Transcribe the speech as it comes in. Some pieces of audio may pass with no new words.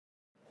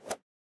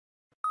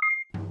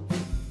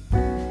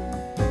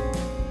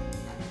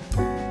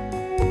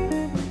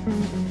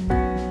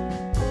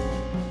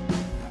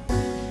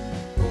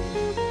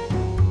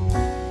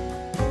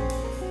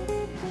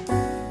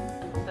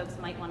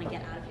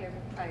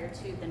prior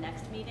to the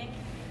next meeting.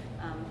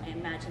 I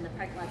imagine the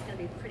parking lot's going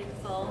to be pretty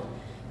full.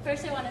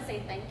 First, I want to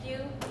say thank you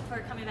for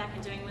coming back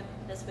and doing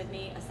this with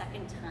me a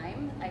second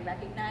time. I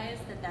recognize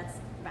that that's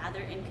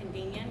rather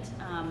inconvenient.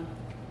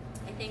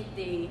 I think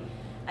the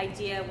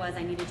idea was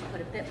I needed to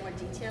put a bit more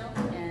detail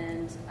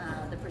and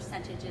the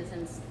percentages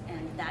and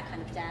that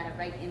kind of data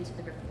right into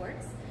the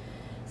reports.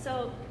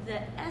 So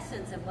the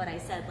essence of what I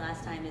said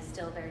last time is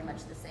still very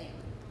much the same.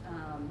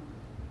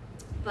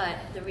 But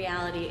the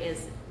reality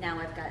is now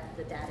I've got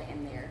the data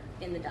in there,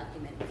 in the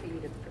document for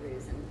you to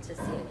peruse and to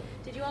see it.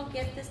 Did you all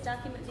get this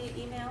document via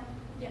email?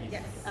 Yes.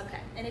 Yes. Okay.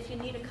 And if you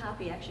need a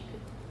copy, actually,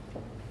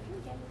 can we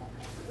get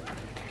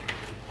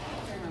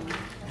that?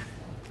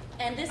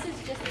 And this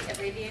is just the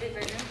abbreviated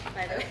version,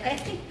 by the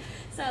way.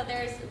 So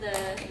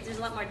there's a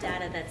lot more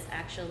data that's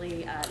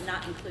actually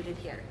not included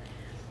here.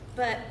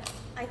 But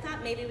I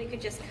thought maybe we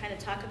could just kind of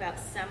talk about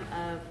some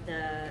of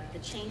the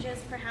changes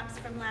perhaps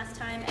from last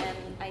time. And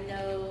I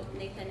know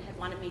Nathan had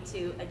wanted me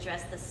to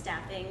address the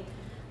staffing,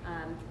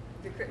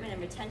 recruitment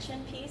and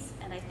retention piece.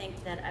 And I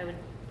think that I would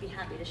be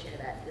happy to share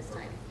that this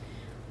time.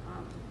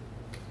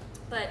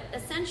 But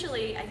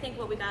essentially, I think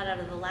what we got out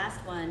of the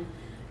last one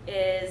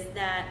is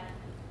that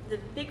the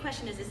big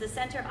question is the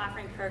center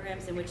offering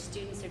programs in which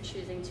students are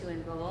choosing to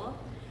enroll?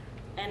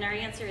 And our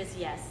answer is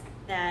yes,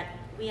 that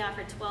we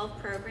offer 12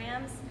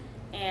 programs.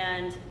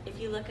 And if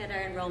you look at our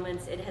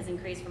enrollments, it has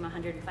increased from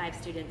 105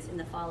 students in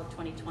the fall of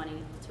 2020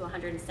 to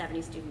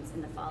 170 students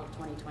in the fall of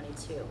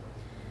 2022.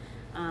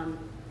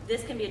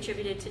 This can be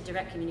attributed to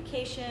direct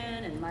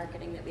communication and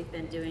marketing that we've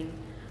been doing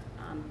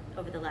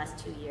over the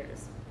last 2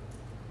 years.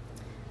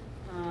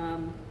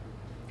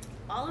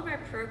 All of our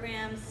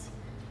programs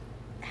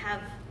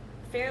have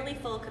fairly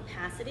full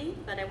capacity,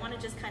 but I want to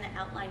just kind of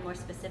outline more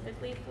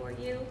specifically for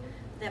you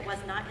that was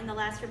not in the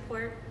last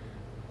report.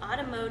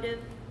 Automotive,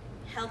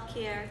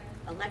 healthcare,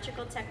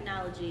 electrical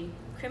technology,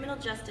 criminal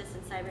justice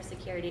and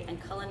cybersecurity,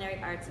 and culinary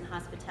arts and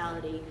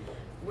hospitality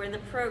were the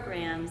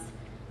programs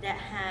that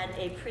had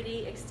a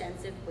pretty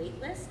extensive wait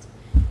list,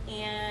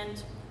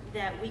 and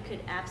that we could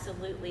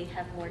absolutely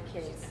have more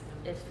kids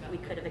if we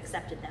could have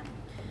accepted them.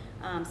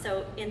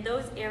 So in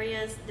those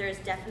areas, there's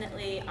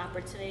definitely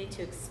opportunity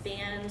to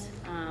expand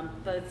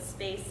both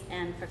space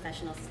and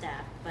professional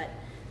staff, but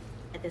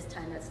at this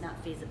time that's not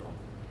feasible.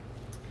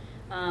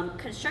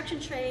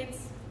 Construction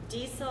trades,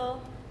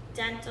 diesel,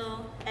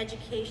 dental,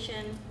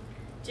 education,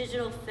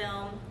 digital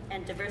film,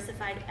 and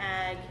diversified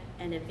ag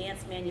and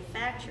advanced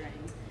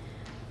manufacturing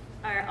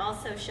are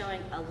also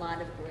showing a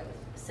lot of growth.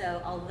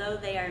 So although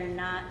they are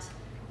not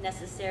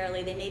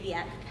necessarily, they may be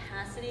at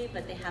capacity,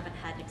 but they haven't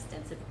had an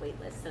extensive wait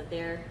list. So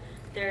they're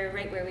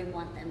right where we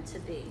want them to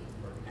be.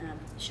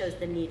 Shows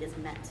the need is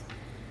met.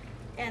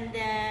 And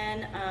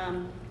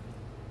then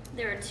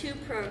there are two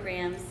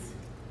programs,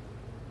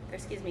 or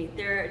excuse me,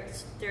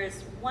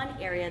 there's one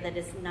area that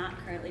is not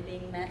currently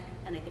being met,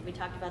 and I think we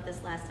talked about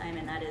this last time,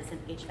 and that is an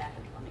HVAC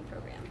and plumbing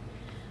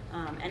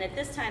program. And at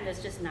this time,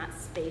 there's just not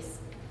space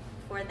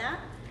for that,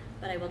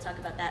 but I will talk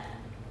about that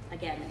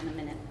again in a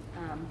minute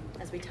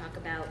as we talk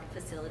about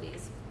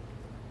facilities.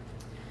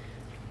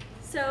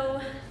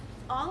 So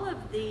all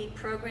of the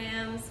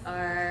programs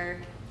are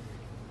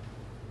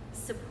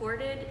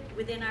supported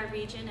within our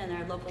region and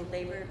our local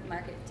labor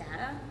market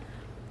data.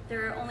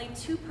 There are only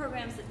two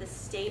programs that the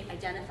state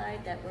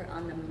identified that were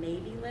on the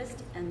maybe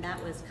list, and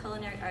that was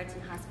culinary arts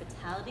and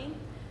hospitality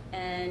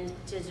and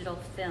digital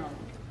film.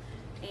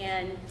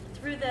 And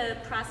through the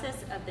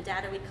process of the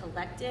data we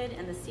collected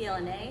and the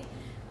CLNA,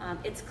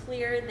 it's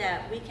clear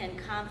that we can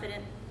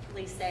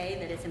confidently say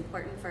that it's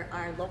important for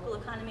our local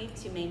economy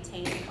to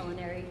maintain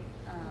culinary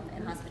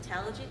and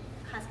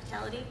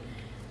hospitality.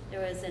 There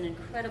was an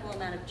incredible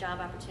amount of job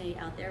opportunity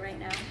out there right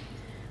now.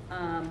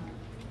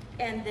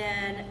 And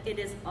then it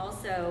is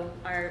also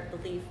our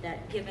belief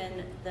that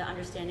given the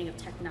understanding of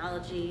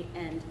technology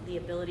and the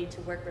ability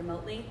to work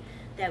remotely,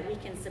 that we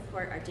can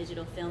support our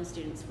digital film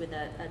students with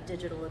a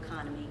digital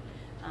economy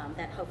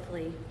that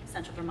hopefully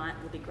Central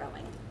Vermont will be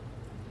growing.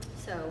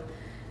 So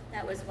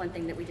that was one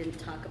thing that we didn't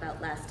talk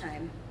about last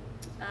time.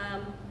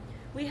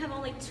 We have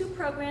only two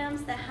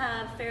programs that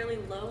have fairly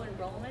low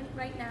enrollment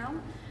right now,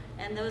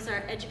 and those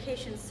are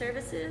education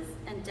services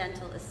and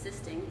dental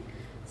assisting.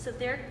 So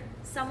they're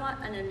somewhat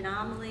an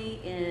anomaly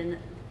in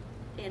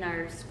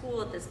our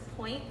school at this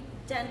point.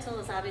 Dental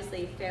is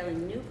obviously a fairly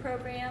new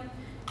program,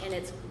 and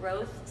its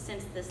growth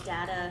since this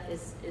data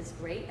is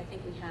great. I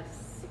think we have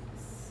 6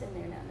 in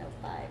there now, no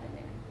 5 in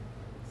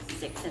there,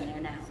 6 in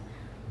there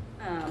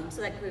now. So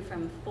that grew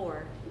from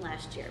 4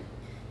 last year.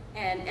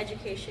 And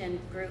education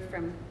grew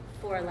from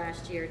 4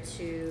 last year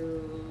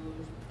to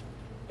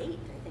 8,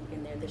 I think,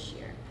 in there this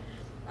year.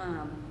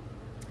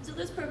 So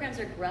those programs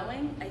are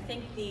growing. I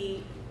think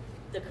the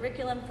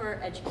curriculum for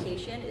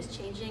education is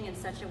changing in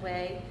such a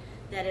way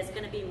that it's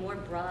going to be more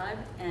broad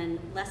and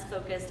less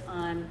focused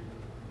on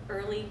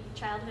early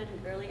childhood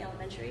and early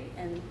elementary,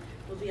 and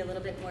will be a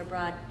little bit more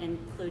broad,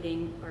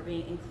 including or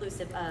being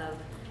inclusive of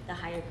the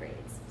higher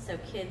grades. So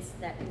kids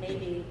that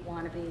maybe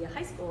want to be a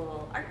high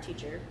school art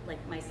teacher,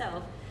 like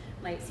myself,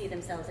 might see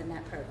themselves in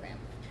that program.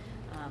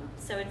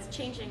 So it's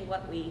changing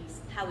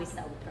how we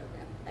sell the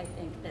program. I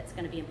think that's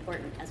going to be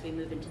important as we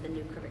move into the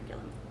new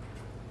curriculum.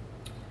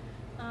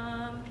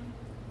 I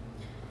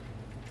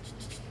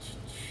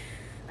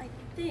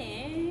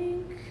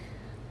think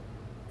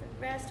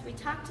the rest, we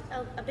talked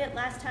a bit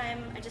last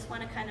time. I just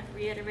want to kind of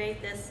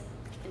reiterate this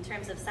in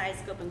terms of size,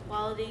 scope, and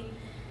quality,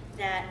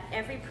 that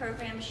every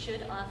program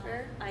should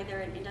offer either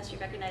an industry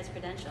recognized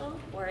credential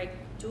or a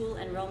dual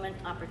enrollment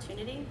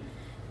opportunity.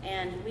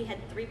 And we had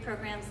 3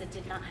 programs that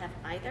did not have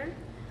either.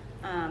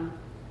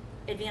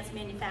 Advanced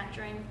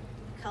manufacturing,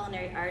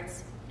 culinary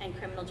arts, and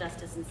criminal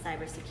justice and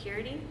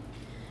cybersecurity.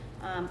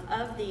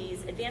 Of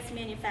these, advanced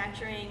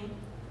manufacturing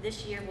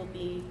this year will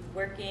be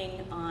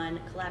working on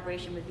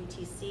collaboration with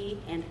VTC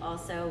and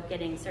also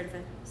getting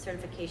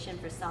certification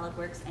for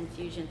SolidWorks and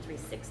Fusion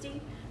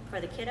 360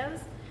 for the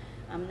kiddos.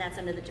 That's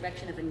under the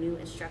direction of a new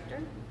instructor.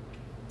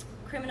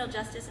 Criminal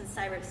justice and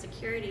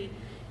cybersecurity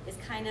is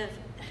kind of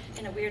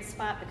in a weird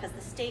spot because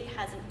the state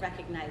hasn't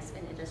recognized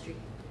an industry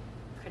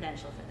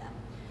credential for them.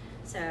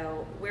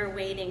 So we're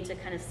waiting to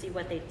kind of see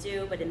what they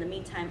do, but in the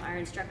meantime, our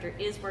instructor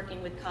is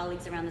working with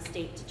colleagues around the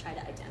state to try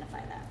to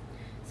identify that.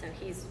 So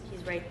he's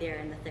right there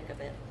in the thick of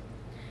it.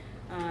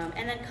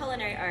 And then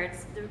culinary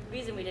arts, the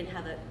reason we didn't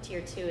have a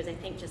tier 2 is I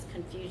think just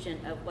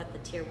confusion of what the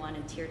tier 1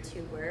 and tier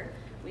 2 were.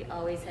 We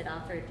always had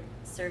offered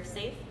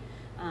ServSafe,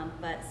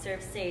 but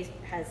ServSafe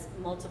has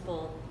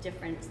multiple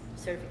different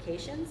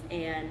certifications,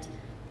 and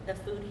the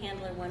food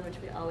handler one, which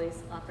we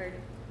always offered,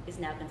 is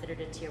now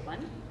considered a tier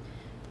 1.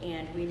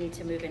 And we need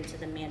to move into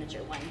the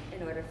manager one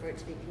in order for it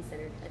to be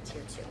considered a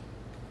tier 2.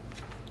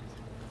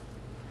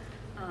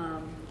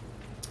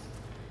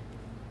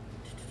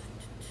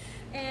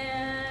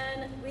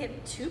 And we have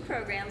 2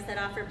 programs that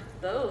offer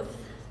both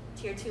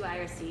tier 2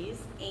 IRCs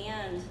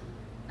and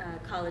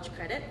college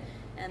credit,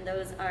 and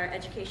those are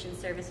education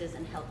services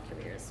and health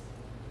careers.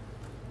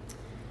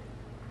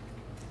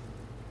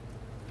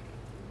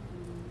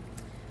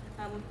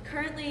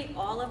 Currently,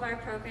 all of our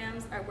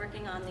programs are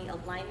working on the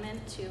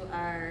alignment to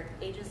our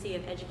Agency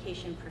of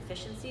Education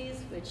Proficiencies,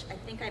 which I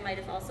think I might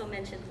have also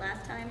mentioned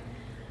last time.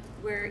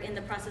 We're in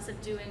the process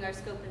of doing our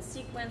scope and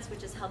sequence,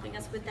 which is helping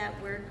us with that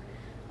work.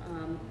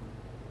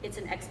 It's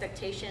an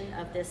expectation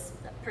of this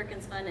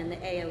Perkins Fund and the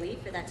AOE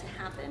for that to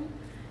happen,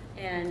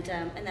 and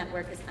that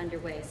work is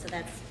underway. So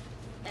that's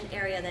an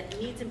area that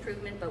needs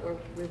improvement, but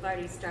we've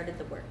already started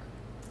the work.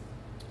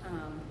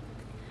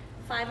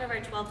 5 of our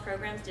 12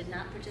 programs did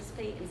not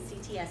participate in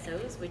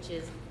CTSOs, which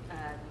is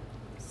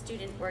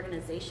student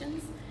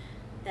organizations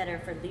that are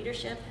for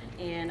leadership,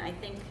 and I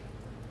think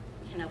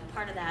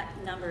part of that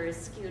number is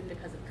skewed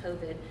because of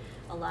COVID.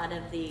 A lot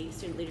of the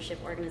student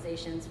leadership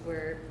organizations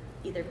were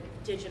either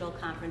digital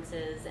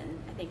conferences, and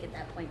I think at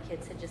that point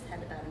kids had just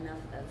had about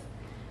enough of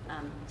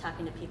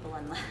talking to people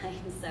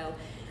online, so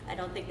I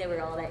don't think they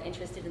were all that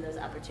interested in those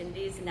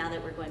opportunities. Now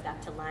that we're going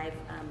back to live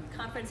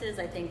conferences,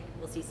 I think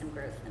we'll see some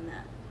growth in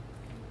that.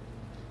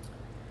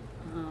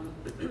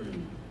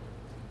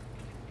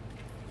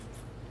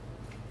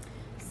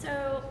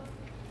 So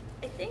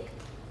I think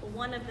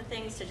one of the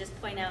things to just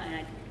point out, and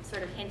I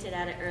sort of hinted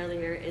at it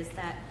earlier, is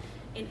that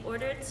in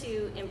order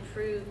to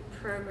improve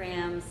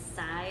program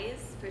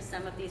size for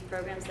some of these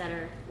programs that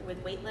are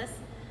with waitlists,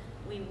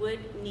 we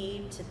would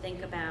need to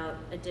think about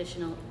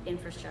additional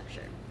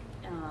infrastructure.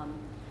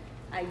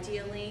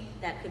 Ideally,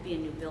 that could be a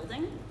new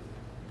building,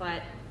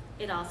 but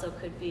it also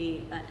could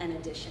be an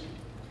addition.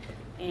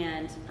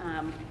 And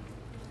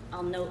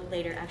I'll note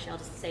later, actually I'll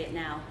just say it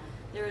now,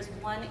 there is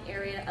one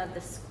area of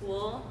the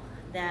school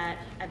that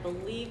I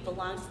believe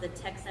belongs to the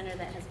tech center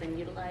that has been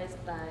utilized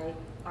by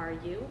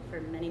RU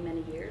for many,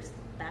 many years,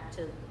 back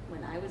to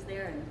when I was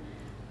there, and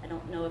I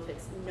don't know if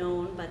it's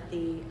known, but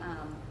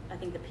I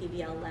think the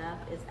PBL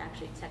lab is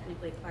actually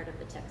technically part of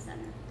the tech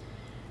center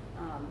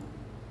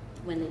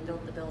when they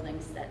built the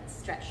buildings that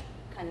stretch,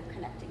 kind of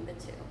connecting the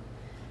two.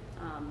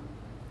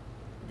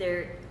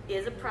 There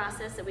is a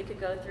process that we could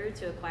go through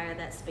to acquire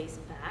that space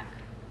back.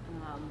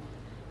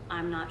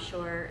 I'm not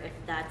sure if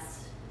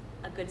that's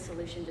a good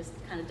solution, just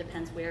kind of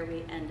depends where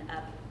we end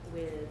up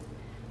with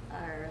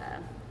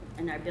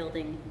our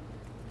building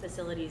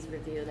facilities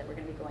review that we're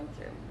going to be going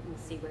through. We'll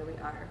see where we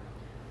are.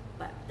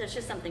 But that's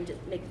just something to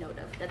make note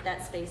of,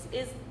 that space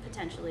is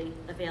potentially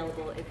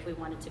available if we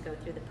wanted to go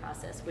through the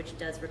process, which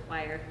does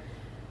require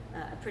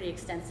a pretty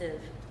extensive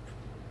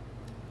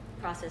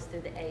process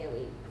through the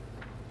AOE.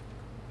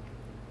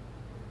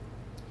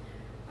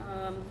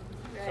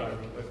 Right. Sorry,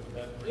 with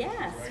that,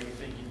 yes. Are you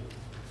thinking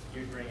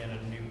you'd bring in a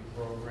new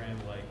program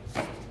like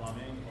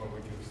plumbing, or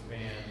would you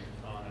expand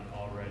on an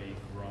already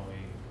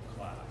growing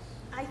class?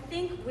 I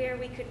think where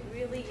we could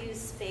really use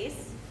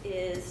space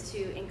is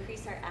to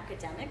increase our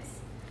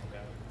academics.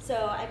 Okay.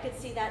 So I could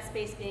see that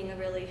space being a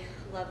really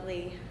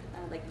lovely,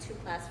 like 2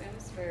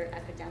 classrooms for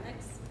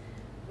academics,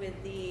 with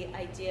the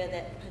idea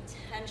that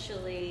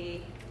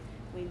potentially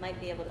we might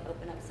be able to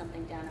open up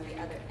something down on the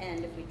other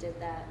end if we did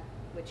that,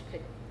 which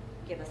could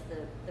give us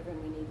the room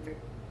we need for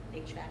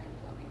HVAC and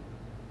plumbing.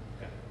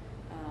 Okay.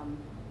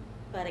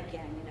 But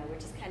again, we're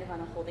just kind of on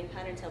a holding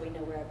pattern until we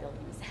know where our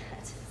building is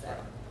at. So.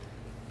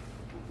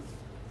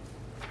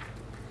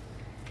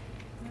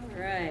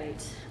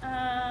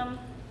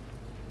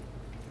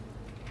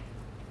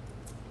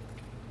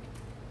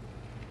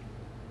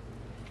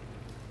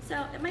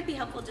 it might be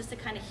helpful just to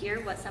kind of hear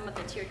what some of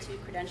the Tier 2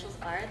 credentials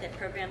are that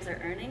programs are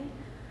earning.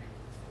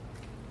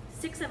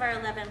 6 of our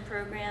 11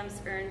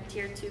 programs earned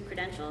Tier 2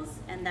 credentials,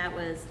 and that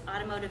was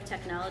automotive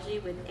technology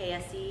with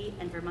ASE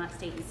and Vermont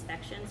State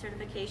Inspection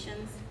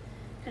certifications,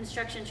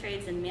 construction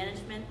trades and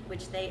management,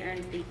 which they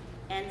earned the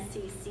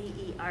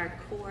NCCER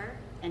Core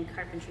and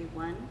Carpentry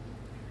 1,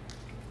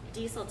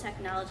 diesel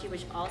technology,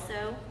 which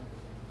also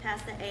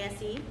passed the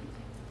ASE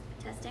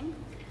testing,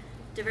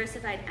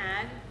 diversified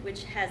ag,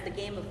 which has the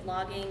game of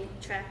logging,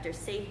 tractor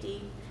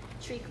safety,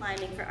 tree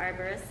climbing for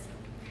arborists,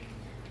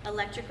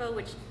 electrical,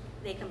 which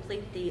they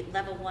complete the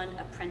level 1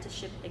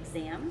 apprenticeship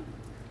exam,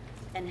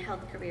 and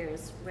health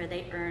careers, where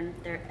they earn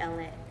their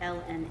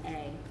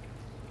LNA.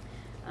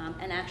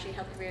 And actually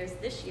health careers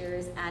this year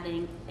is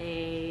adding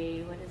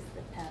a, what is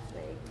the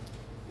pathway?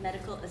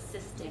 Medical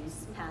assisting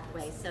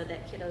pathway, so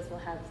that kiddos will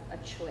have a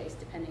choice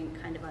depending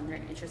kind of on their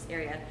interest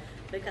area,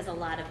 because a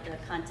lot of the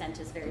content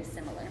is very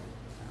similar.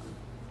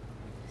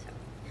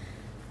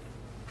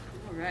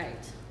 All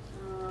right.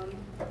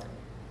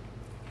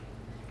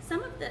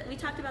 Some of the, we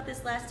talked about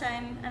this last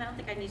time, and I don't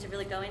think I need to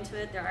really go into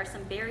it. There are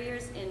some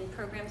barriers in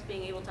programs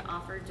being able to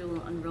offer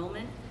dual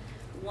enrollment.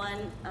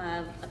 One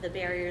of the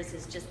barriers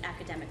is just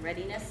academic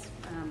readiness.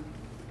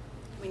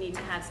 We need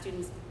to have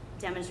students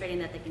demonstrating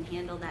that they can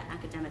handle that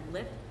academic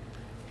lift.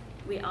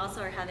 We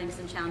also are having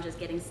some challenges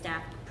getting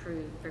staff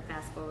approved for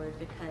Fast Forward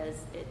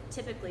because it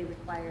typically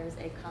requires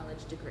a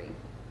college degree,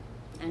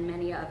 and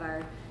many of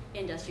our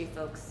industry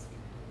folks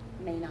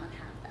may not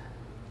have that.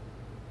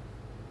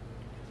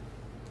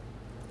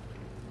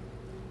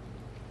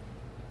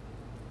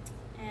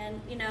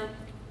 And you know,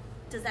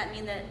 does that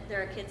mean that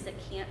there are kids that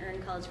can't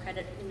earn college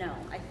credit? No,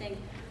 I think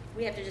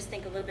we have to just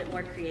think a little bit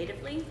more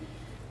creatively.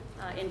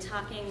 In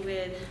talking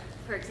with,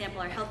 for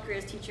example, our health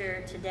careers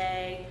teacher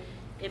today,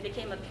 it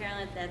became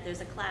apparent that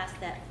there's a class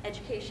that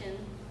education,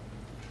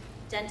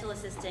 dental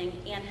assisting,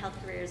 and health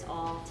careers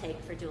all take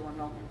for dual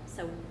enrollment.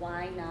 So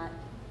why not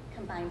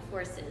combine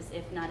forces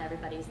if not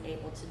everybody's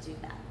able to do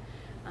that,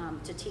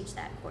 to teach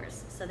that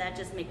course? So that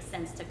just makes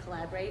sense to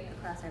collaborate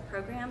across our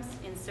programs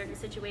in certain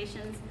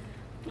situations.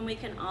 And we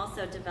can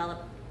also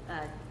develop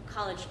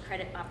college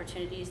credit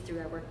opportunities through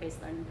our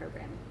work-based learning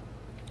program,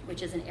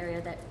 which is an area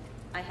that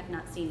I have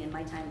not seen in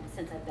my time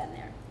since I've been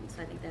there. And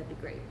so I think that'd be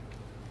great.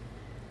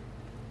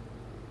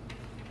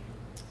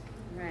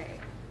 Right.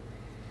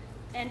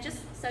 And just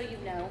so you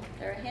know,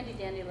 there are handy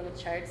dandy little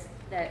charts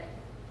that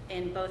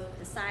in both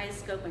the size,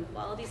 scope, and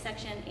quality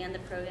section and the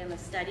program of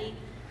study,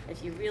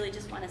 if you really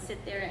just want to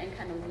sit there and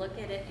kind of look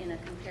at it in a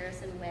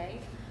comparison way,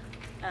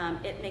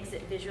 it makes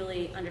it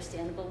visually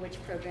understandable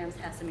which programs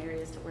have some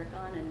areas to work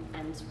on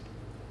and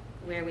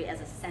where we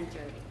as a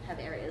center have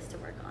areas to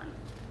work on.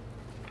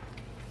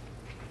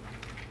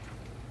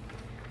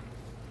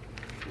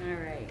 All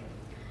right.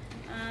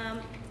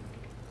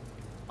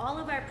 All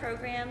of our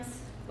programs,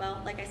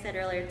 well, like I said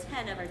earlier,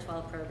 10 of our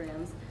 12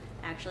 programs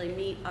actually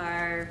meet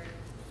our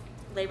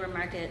labor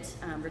market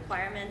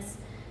requirements.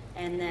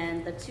 And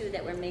then the 2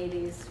 that were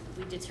maybes,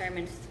 we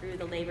determined through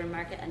the labor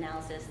market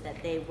analysis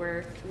that they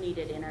were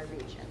needed in our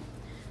region.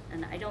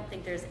 And I don't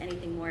think there's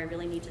anything more I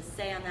really need to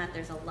say on that.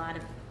 There's a lot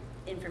of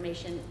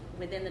information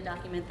within the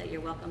document that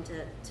you're welcome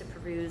to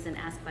peruse and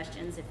ask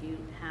questions if you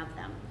have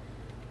them.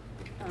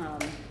 I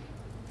think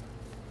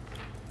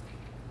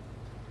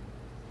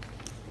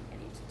I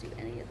need to do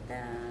any of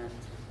that.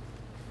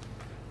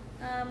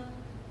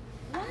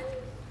 One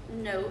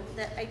note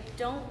that I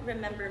don't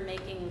remember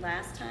making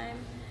last time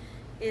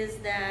is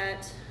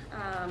that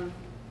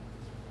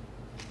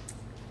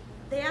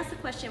they asked the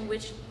question,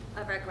 which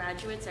of our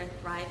graduates are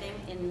thriving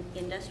in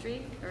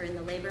industry or in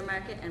the labor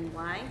market and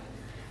why?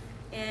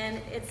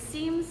 And it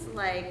seems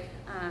like,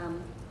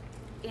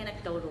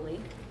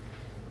 anecdotally,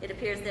 it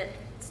appears that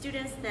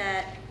students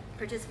that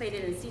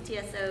participated in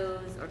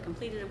CTSOs or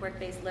completed a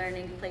work-based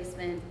learning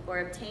placement or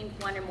obtained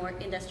 1 or more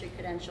industry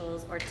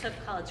credentials or took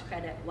college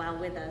credit while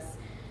with us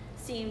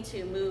seem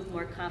to move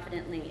more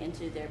confidently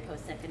into their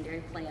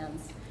post-secondary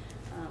plans.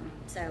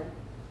 So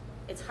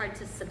it's hard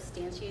to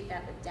substantiate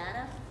that with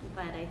data,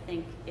 but I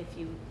think if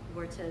you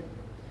were to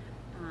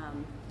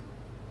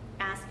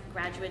ask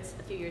graduates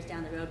a few years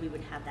down the road, we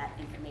would have that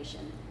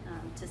information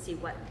to see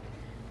what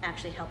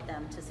actually helped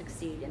them to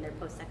succeed in their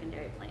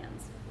post-secondary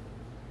plans.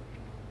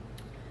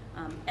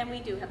 And we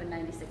do have a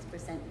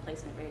 96%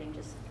 placement rating,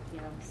 just,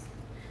 you know,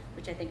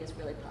 which I think is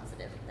really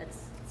positive.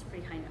 It's a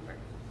pretty high number.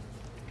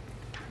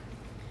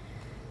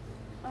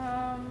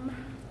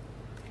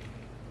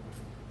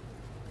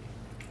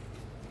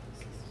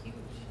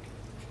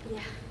 Yeah,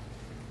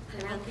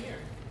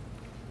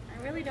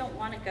 I really don't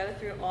want to go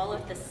through all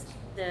of this,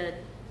 the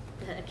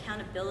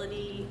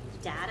accountability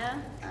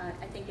data.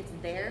 I think it's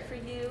there for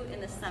you in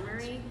the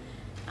summary.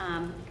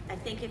 I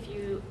think if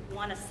you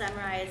want to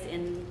summarize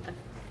in a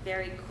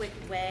very quick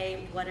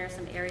way what are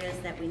some areas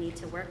that we need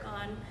to work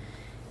on,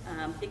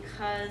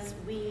 because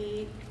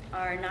we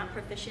are not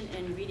proficient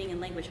in reading and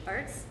language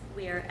arts,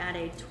 we are at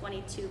a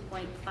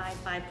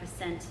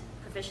 22.55%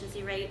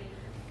 proficiency rate,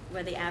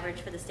 where the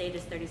average for the state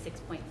is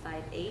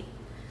 36.58.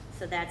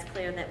 So that's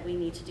clear that we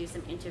need to do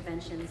some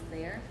interventions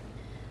there.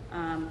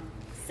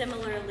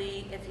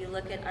 Similarly, if you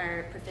look at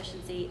our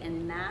proficiency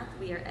in math,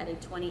 we are at a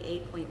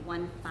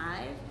 28.15%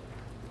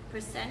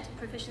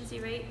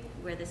 proficiency rate,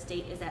 where the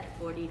state is at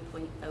 40.02.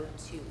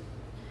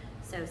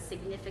 So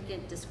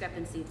significant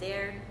discrepancy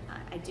there.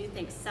 I do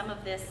think some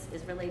of this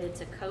is related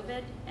to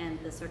COVID and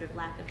the sort of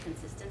lack of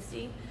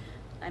consistency.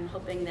 I'm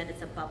hoping that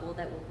it's a bubble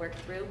that we'll work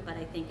through, but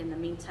I think in the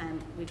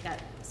meantime, we've got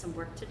some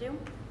work to do.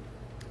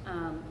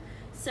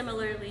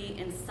 Similarly,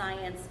 in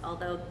science,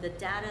 although the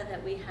data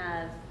that we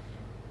have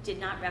did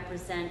not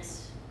represent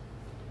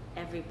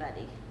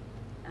everybody,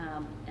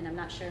 and I'm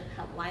not sure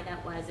why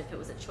that was, if it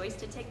was a choice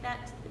to take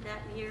that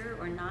year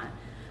or not,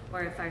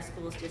 or if our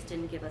schools just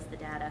didn't give us the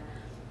data.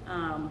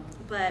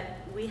 But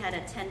we had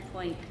a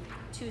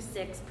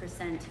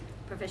 10.26%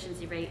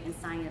 proficiency rate in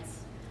science,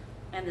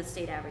 and the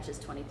state average is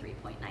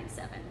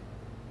 23.97.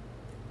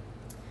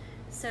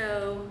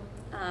 So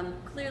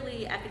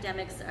clearly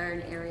academics are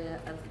an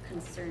area of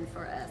concern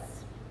for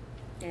us.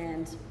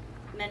 And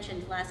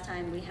mentioned last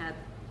time, we have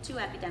 2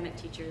 academic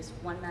teachers,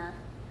 1 math,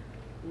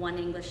 1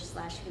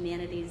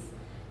 English/humanities,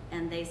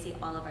 and they see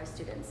all of our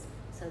students.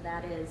 So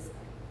that is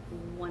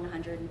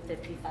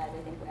 155, I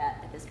think we're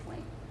at this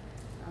point.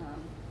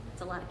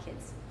 It's a lot of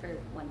kids for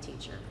 1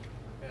 teacher.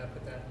 Yeah,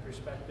 put that in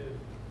perspective.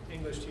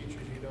 English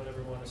teachers, you don't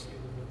ever want to see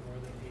them with more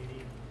than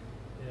 80.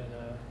 And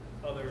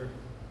other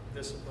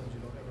disciplines, you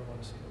don't ever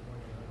want to see them more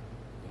than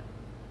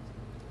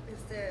 100.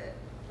 Is it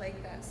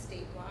like that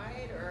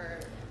statewide,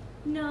 or?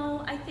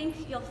 No, I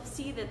think you'll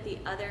see that the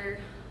other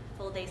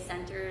full-day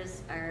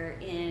centers are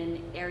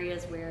in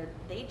areas where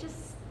they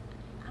just,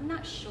 I'm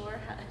not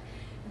sure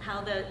how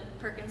the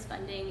Perkins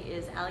funding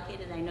is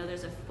allocated. I know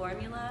there's a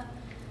formula,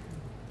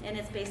 and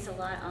it's based a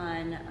lot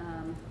on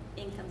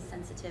income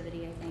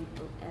sensitivity,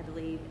 I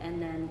believe,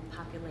 and then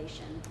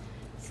population.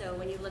 So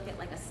when you look at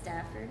like a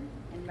Stafford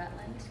in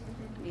Rutland,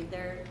 I mean,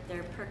 their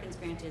Perkins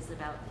grant is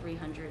about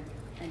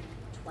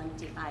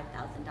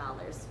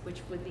 $325,000,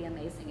 which would be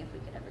amazing if we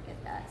could ever get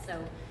that.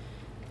 So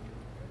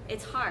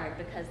it's hard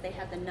because they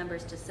have the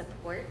numbers to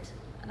support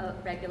a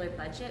regular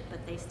budget,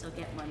 but they still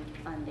get more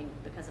funding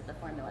because of the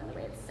formula and the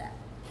way it's set.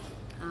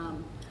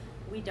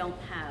 We don't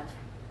have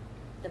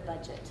the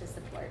budget to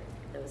support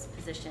those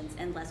positions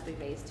unless we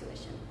raise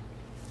tuition.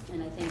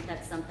 And I think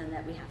that's something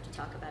that we have to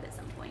talk about at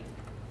some point.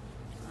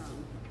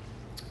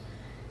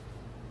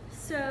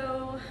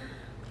 So,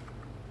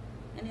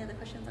 any other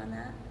questions on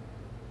that?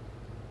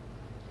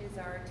 Is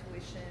our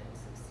tuition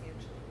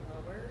substantially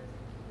lower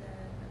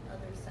than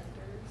other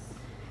centers?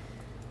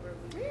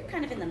 We're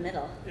kind of in the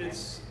middle.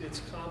 It's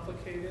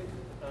complicated.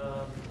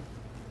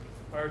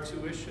 Our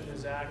tuition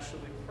is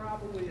actually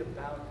probably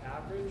about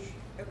average,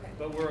 Okay.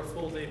 but we're a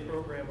full-day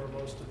program where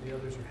most of the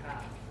others are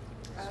half.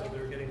 So Oh.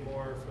 they're getting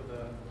more for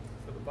the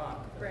buck.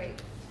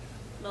 Right.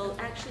 Well,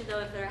 actually,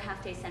 though, if they're a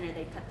half-day center,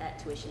 they cut that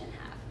tuition in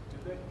half. Do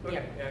they?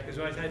 Okay, yeah, because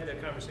I had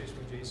that conversation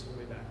with Jason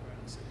way back when.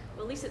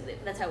 Well, at least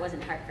that's how it was in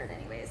Hartford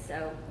anyways.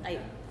 So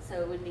so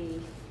it would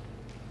be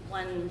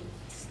 1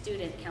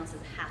 student counts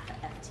as half a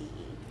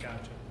FTE,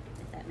 Gotcha.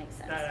 if that makes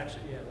sense. That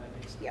actually, yeah, that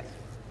makes sense. Yep.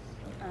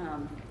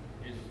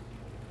 Is,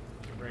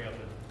 to bring up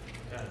the,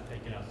 kind of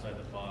thinking outside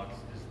the box,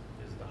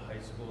 is the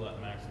high school at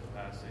max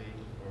capacity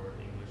for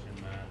English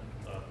and math,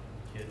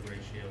 kid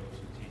ratio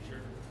to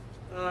teacher?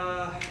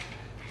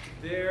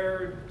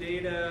 Their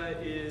data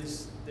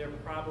is they're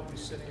probably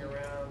sitting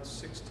around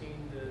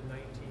 16 to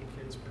 19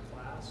 kids per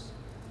class.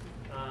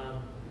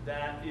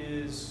 That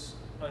is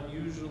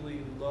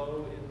unusually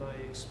low in my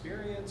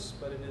experience,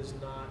 but it is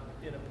not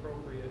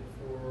inappropriate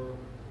for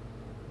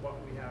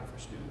what we have for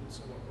students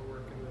and what we're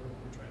working with and what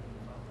we're trying to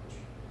accomplish.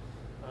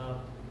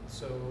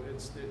 So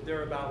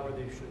they're about where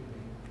they should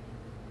be.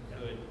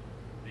 Could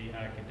the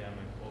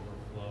academic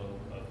overflow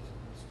of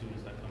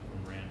students that come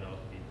from Randolph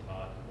be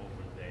taught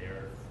over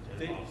there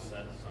to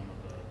offset some of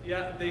the?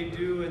 Yeah, they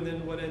do, and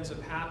then what ends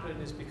up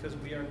happening is because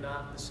we are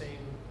not the same,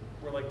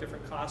 we're like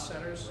different cost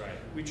centers. Right.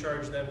 We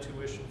charge them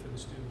tuition for the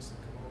students that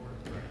come over.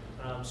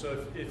 Right.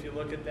 So if you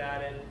look at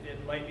that,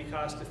 it might be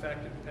cost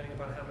effective depending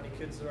upon how many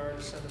kids there are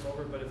to send them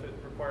over, but if it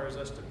requires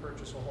us to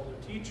purchase a whole new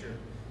teacher,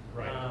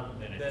 Right.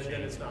 then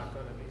it's not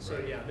going to be. So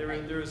Right. yeah, there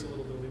is a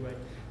little bit of leeway.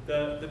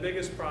 The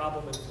biggest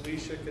problem, and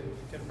Felicia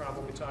can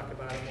probably talk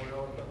about it more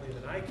eloquently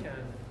than I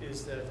can,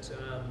 is that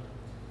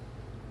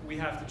we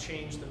have to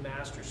change the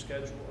master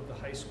schedule of the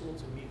high school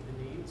to meet the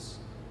needs,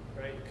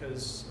 right?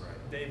 Because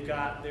they've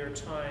got their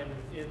time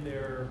in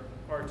their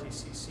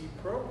RTCC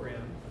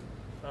program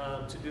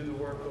to do the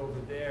work over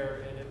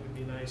there, and it would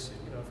be nice,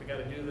 if we got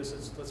to do this,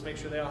 let's make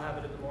sure they all have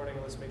it in the morning,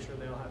 and let's make sure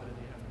they all have it in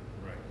the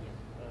afternoon. Right.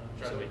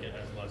 Try to make it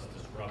as less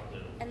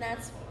disruptive. And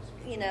that's, as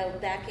possible.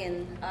 back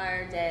in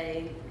our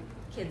day,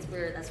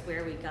 that's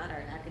where we got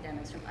our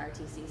academics from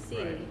RTCC,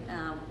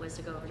 Right. was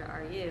to go over to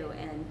RU,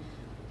 and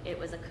it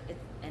was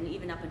and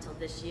even up until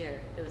this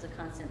year, it was a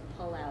constant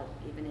pullout,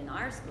 even in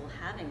our school,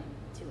 having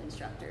 2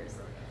 instructors.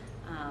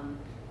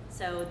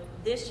 So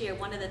this year,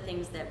 one of the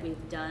things that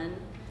we've done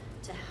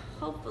to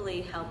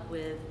hopefully help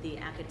with the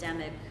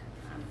academic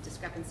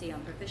discrepancy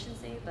on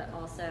proficiency, but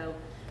also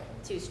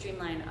to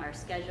streamline our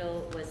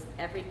schedule was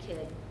every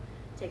kid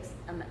takes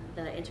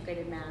the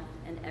integrated math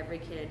and every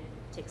kid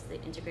takes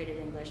the integrated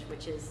English,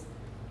 which is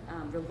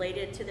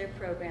related to their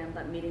program,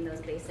 but meeting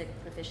those basic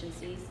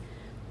proficiencies.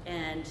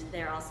 And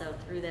they're also,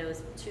 through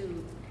those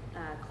two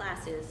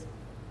classes,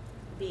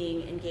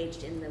 being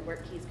engaged in the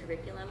Work Keys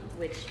curriculum,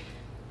 which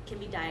can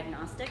be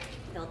diagnostic.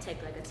 They'll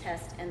take like a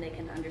test and they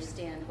can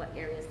understand what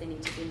areas they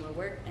need to do more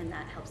work, and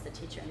that helps the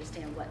teacher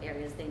understand what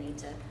areas they need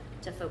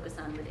to focus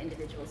on with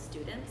individual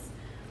students.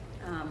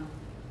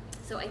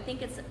 So I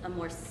think it's a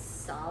more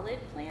solid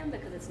plan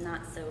because it's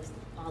not so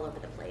all over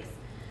the place.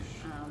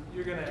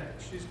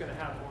 She's gonna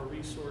have more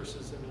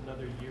resources in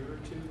another year or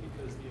two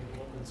because the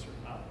enrollments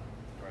are up.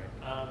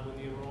 Right. When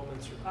the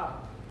enrollments are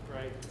up,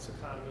 right, it's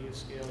economy of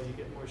scale. You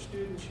get more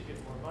students, you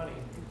get more money.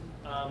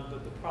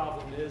 But the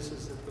problem is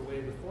that the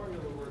way the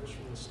formula works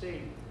from the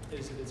state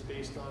is that it's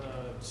based on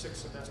a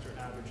 6-semester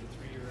average,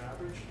 a 3-year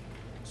average.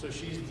 So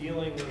she's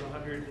dealing with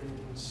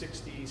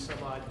 160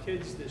 some odd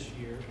kids this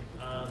year,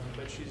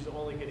 but she's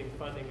only getting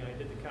funding. I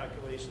did the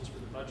calculations for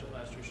the budget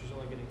last year. She's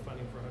only getting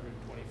funding for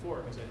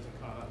 124 because it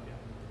hasn't caught up yet.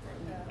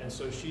 Yeah. And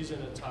so she's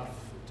in a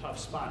tough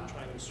spot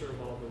trying to serve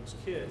all those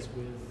kids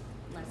with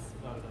Less.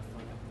 not enough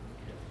funding.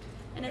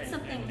 And it's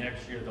something. And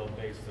next year they'll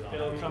base it on.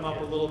 It'll come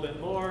up a little bit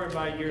more, and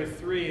by year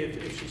 3,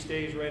 if she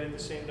stays right at the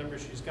same number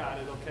she's got,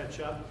 it'll catch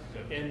up.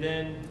 Good. And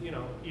then, you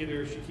know,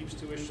 either she keeps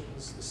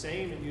tuitions the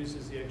same and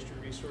uses the extra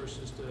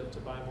resources to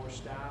buy more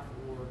staff,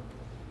 or,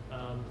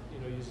 you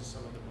know, uses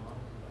some of the model.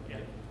 Yeah.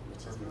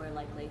 Which is more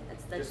likely.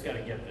 That's Just gotta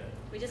get there.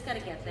 We just got to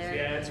get there.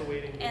 Yeah, it's a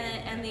waiting game.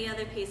 And the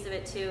other piece of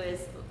it too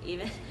is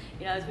even,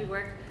 you know, as we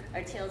work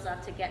our tails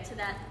off to get to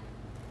that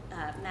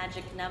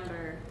magic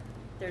number,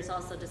 there's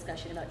also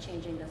discussion about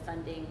changing the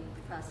funding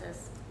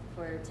process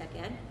for tech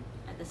ed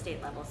at the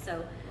state level.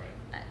 So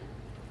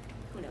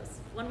who knows?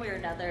 One way or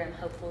another, I'm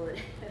hopeful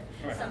that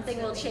Right.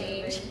 something will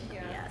change.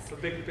 Yeah. Yes. The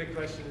big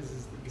question is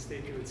did the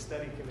state do its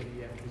study committee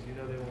yet? Because you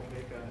know they won't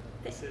make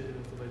a decision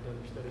until they've done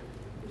their study.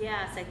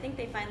 Yes, I think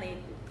they finally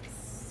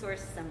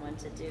sourced someone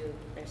to do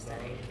their So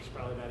study. it's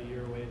probably about a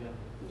year away then.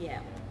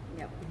 Yeah.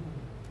 Yep.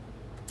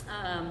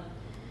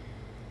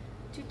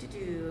 Just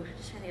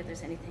trying to think if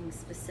there's anything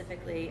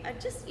specifically.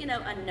 Just, you know,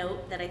 a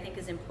note that I think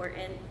is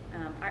important.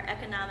 Our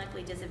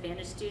economically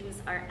disadvantaged students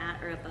are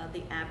at or above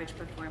the average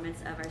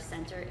performance of our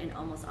center in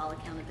almost all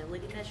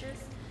accountability measures.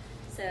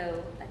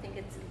 So I think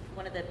it's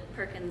one of the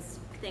Perkins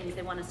things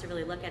they want us to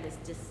really look at is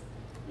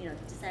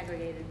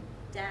disaggregated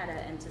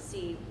data and to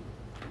see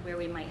where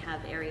we might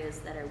have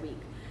areas that are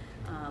weak.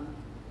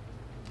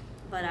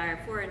 But our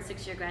 4- and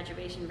 6-year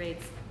graduation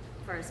rates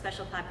for our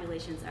special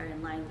populations are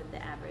in line with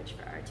the average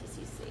for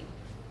RTCC.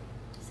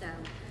 So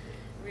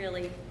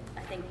really,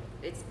 I think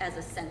it's, as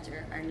a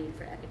center, our need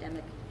for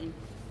academic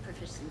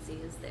proficiency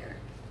is there.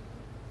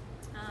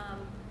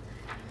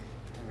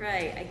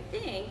 Right, I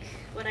think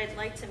what I'd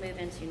like to move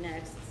into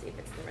next, let's see if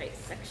it's the right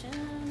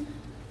section.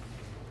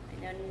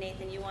 I know,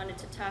 Nathan, you wanted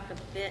to talk a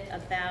bit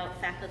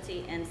about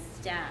faculty and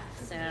staff.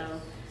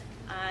 So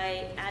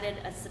I added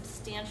a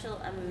substantial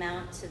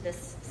amount to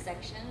this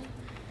section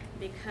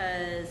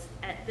because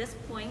at this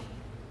point,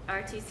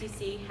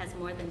 RTCC has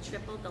more than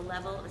tripled the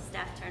level of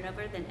staff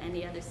turnover than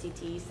any other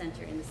CTE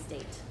center in the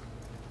state.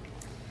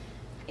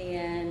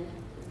 And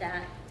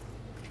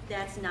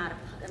that's not,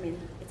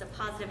 it's a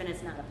positive and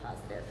it's not a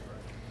positive.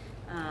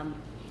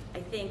 I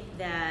think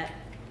that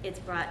it's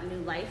brought new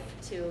life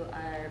to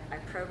our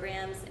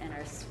programs and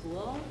our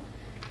school.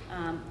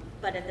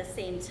 But at the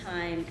same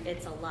time,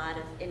 it's a lot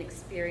of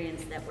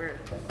inexperience that we're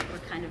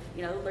kind of,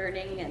 you know,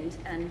 learning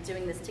and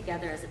doing this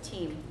together as a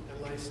team.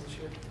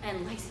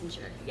 And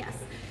licensure, yes.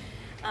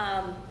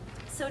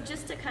 So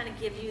just to kind of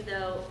give you,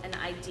 though, an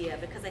idea,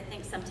 because I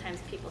think sometimes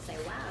people say,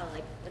 wow,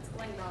 like, what's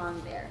going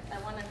wrong there?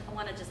 I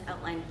want to just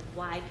outline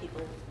why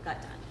people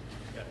got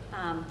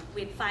done.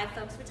 We had 5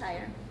 folks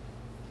retire.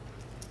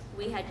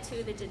 We had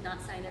 2 that did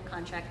not sign their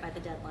contract by the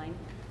deadline.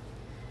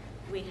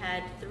 We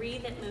had 3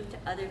 that moved to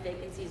other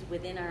vacancies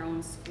within our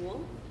own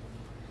school.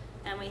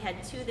 And we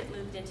had 2 that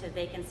moved into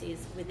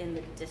vacancies within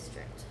the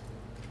district.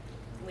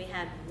 We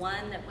had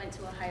 1 that went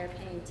to a higher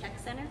paying tech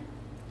center,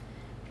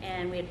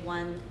 and we had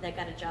 1 that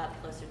got a job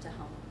closer to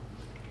home.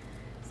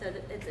 So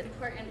it's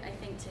important, I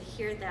think, to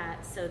hear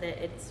that so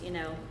that it's, you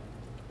know,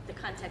 the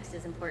context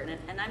is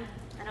important. And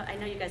I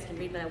know you guys can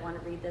read, but I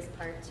want to read this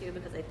part too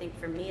because I think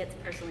for me it's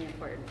personally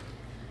important.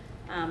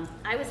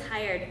 I was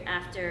hired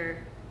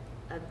after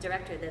a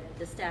director that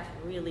the staff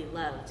really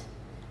loved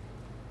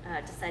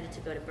decided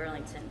to go to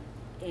Burlington.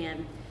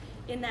 And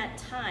in that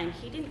time,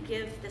 he didn't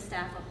give the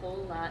staff a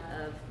whole lot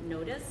of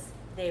notice.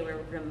 They were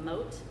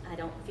remote. I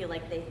don't feel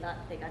like they thought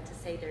they got to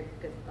say their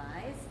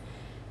goodbyes.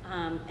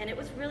 And it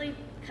was really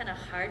kind of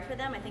hard for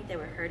them. I think they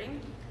were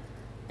hurting.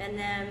 And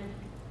then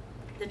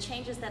the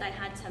changes that I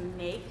had to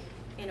make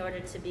in order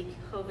to be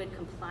COVID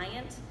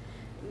compliant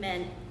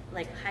meant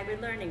like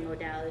hybrid learning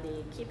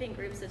modality, keeping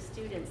groups of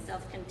students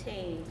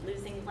self-contained,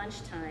 losing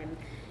lunchtime,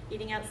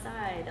 eating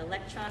outside,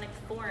 electronic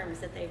forms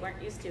that they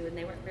weren't used to and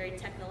they weren't very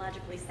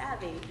technologically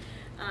savvy,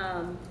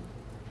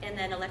 and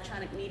then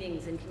electronic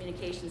meetings and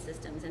communication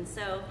systems. And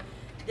so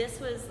this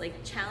was like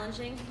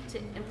challenging to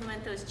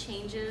implement those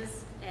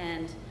changes,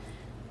 and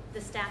the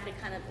staff had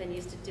kind of been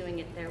used to doing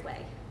it their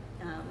way.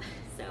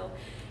 So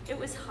it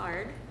was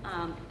hard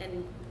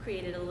and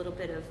created a little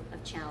bit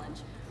of challenge.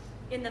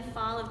 In the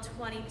fall of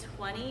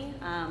 2020,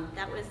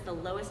 that was the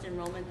lowest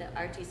enrollment that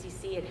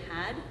RTCC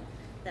had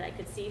that I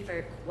could see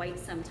for quite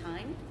some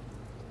time.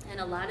 And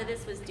a lot of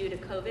this was due to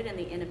COVID and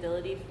the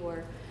inability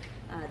for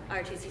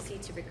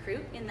RTCC to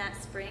recruit in that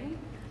spring.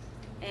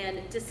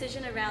 And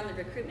decision around the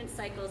recruitment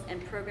cycles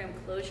and program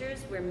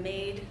closures were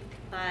made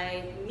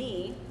by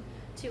me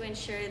to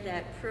ensure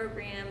that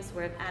programs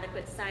were of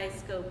adequate size,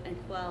 scope, and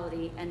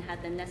quality and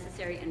had the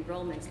necessary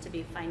enrollments to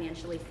be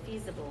financially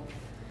feasible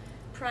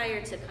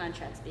prior to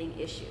contracts being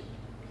issued.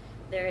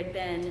 There had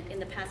been, in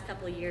the past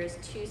couple of years,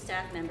 2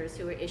 staff members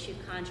who were issued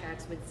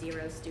contracts with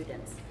 0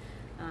 students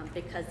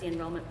because the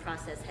enrollment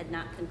process had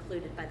not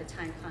concluded by the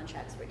time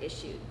contracts were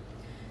issued.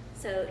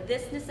 So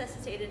this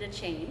necessitated a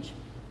change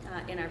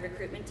in our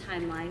recruitment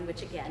timeline,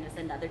 which again is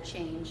another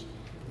change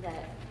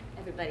that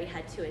everybody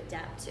had to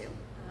adapt to.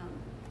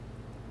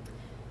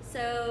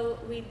 So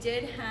we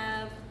did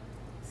have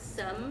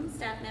some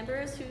staff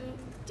members who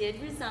did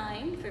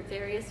resign for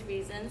various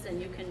reasons, and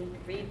you can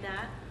read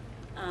that.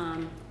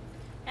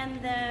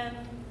 And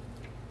then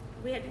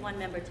we had one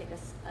member take a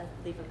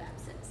leave of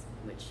absence,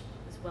 which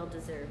was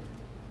well-deserved.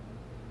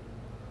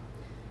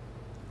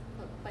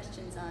 Well,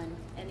 questions on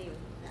any of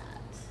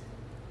that?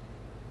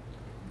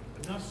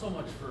 Not so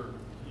much for,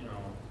 you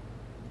know,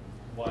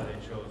 why they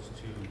chose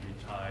to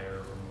retire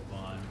or move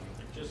on,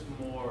 but just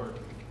more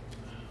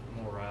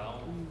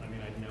morale. I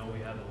mean, I know we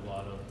have a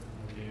lot of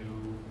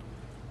new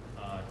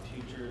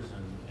teachers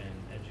and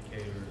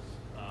educators.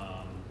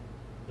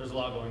 There's a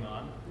lot going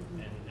on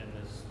in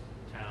this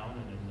town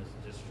and in this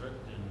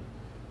district, and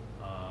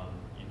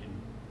you can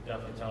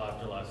definitely tell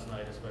after last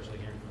night, especially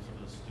hearing from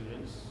some of the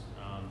students,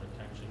 the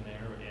tension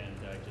there. And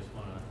I just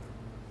want to,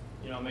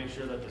 you know, make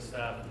sure that the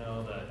staff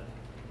know that,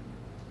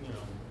 you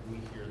know, we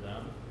hear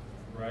them,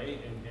 right,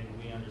 and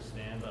we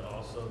understand, but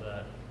also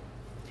that,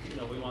 you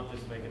know, we want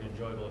this to make an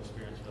enjoyable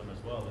experience for them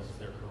as well. This is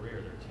their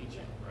career, they're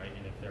teaching, right?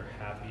 And if they're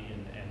happy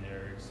and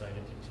they're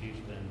excited to teach,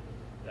 then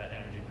that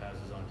energy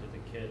passes on to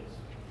the kids,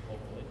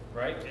 hopefully,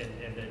 right?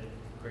 And it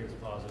creates a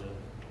positive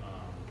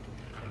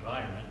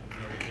environment,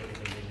 you know, because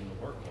they're in the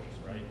workforce,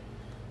 right?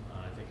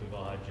 I think we've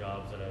all had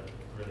jobs that have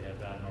really had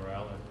bad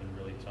morale. It's been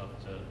really tough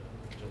to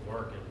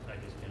work. I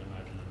just can't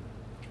imagine them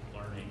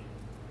learning,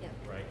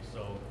 right?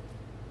 So,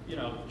 you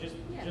know,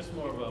 just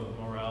more of a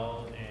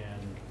morale,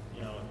 and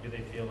you know, do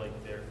they feel like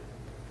they're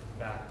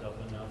backed up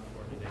enough,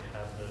 or do they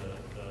have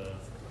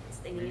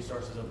the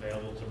resources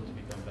available to them to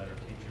become better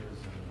teachers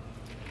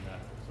and that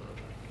sort of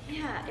thing?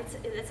 Yeah,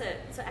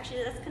 so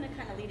actually that's going to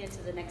kind of lead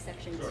into the next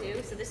section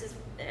too. So this is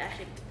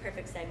actually a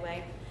perfect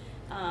segue.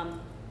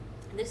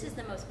 This is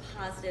the most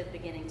positive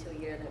beginning to a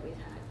year that we've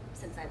had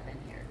since I've been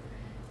here.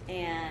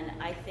 And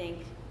I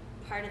think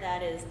part of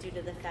that is due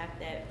to the fact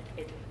that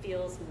it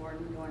feels more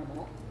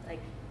normal.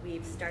 Like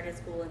we've started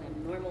school in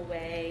a normal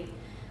way,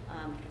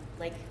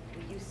 like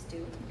we used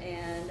to.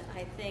 And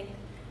I think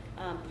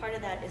part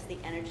of that is the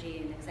energy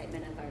and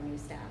excitement of our new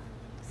staff.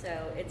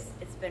 So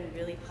it's been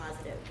really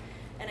positive.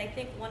 And I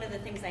think one of the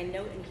things I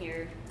note in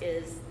here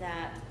is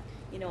that,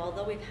 you know,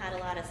 although we've had a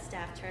lot of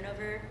staff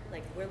turnover,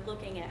 like we're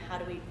looking at how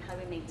do we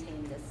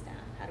maintain this staff?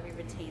 How do we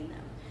retain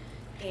them?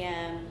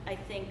 And I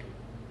think,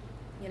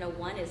 you know,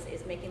 one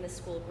is making the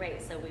school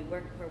great. So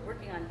we're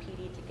working on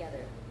PD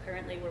together.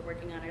 Currently we're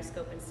working on our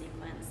scope and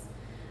sequence.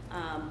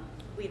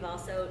 We've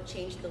also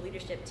changed the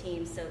leadership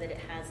team so that it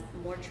has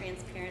more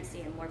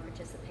transparency and more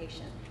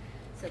participation,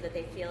 so that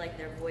they feel like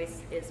their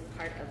voice is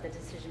part of the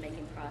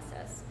decision-making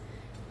process.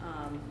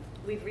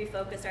 We've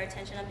refocused our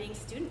attention on being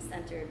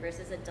student-centered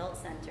versus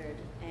adult-centered,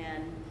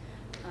 and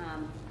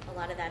a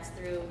lot of that's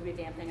through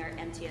revamping our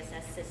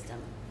MTSS system.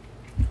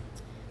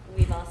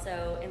 We've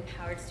also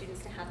empowered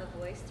students to have a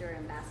voice through our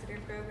ambassador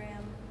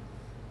program.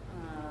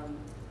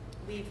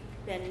 We've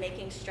been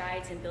making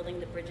strides in building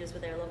the bridges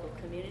with our local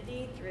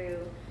community through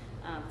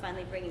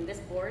finally bringing this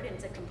board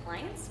into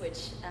compliance,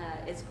 which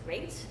is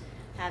great.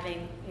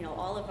 Having, you know,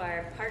 all of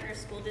our partner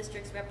school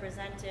districts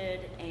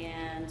represented,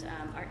 and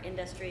our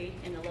industry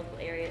in the local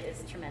area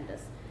is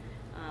tremendous.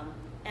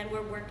 And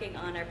we're working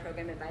on our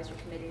program advisory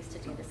committees to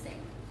do the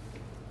same.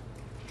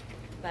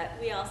 But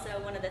we also,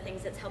 one of the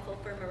things that's helpful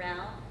for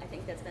morale, I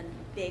think that's been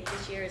big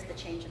this year, is the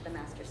change of the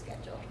master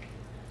schedule.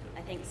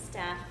 I think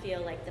staff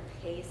feel like the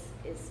pace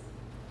is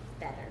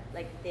better,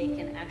 like they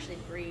can actually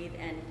breathe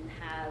and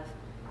have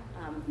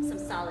some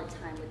solid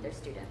time with their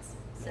students.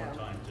 More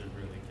time to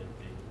really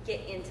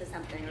get into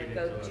something or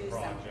go do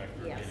something.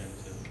 Yes. Get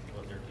into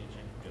what they're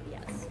teaching. Good.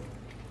 Yes.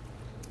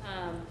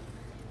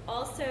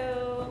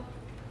 Also,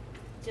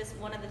 just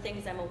one of the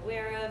things I'm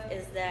aware of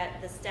is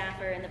that the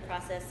staff are in the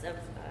process of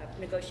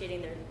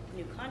negotiating their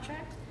new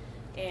contract.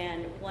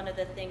 And one of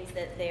the things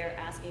that they're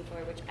asking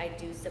for, which I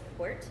do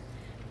support,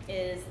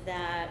 is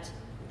that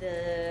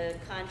the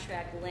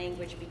contract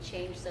language be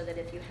changed so that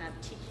if you have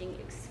teaching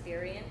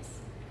experience,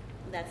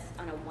 that's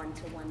on a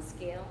one-to-one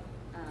scale.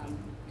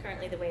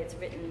 Currently, the way it's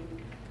written,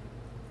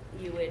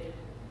 you would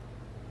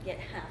get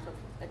half of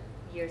a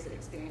years of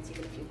experience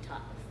even if you've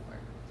taught before.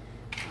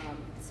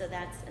 So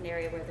that's an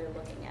area where they're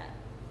looking at.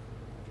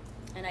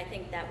 And I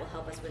think that will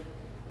help us with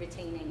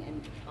retaining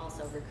and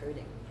also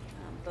recruiting,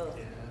 both.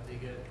 Yeah, they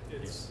get,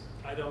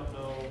 I don't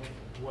know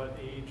what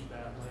age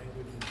that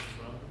language is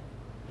from.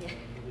 Yeah.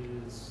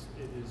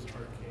 It is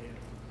archaic.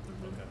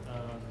 Okay.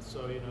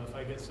 So, you know, if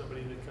I get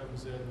somebody that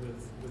comes in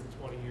with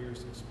 20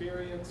 years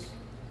experience,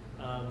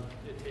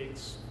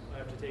 I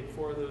have to take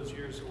 4 of those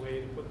years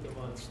away to put them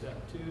on step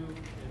 2, and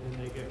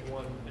then they get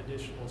 1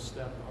 additional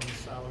step on the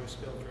salary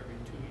scale for every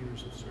 2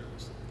 years of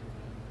service that they've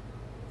had.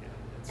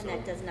 Yeah. And so,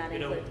 that does not you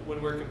know, include.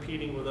 when we're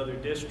competing with other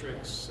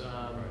districts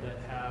that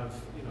have,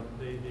 you know,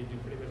 they do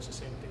pretty much the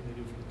same thing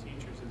they do for the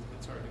teachers,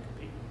 it's hard to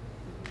compete.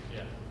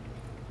 Yeah.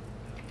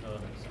 No,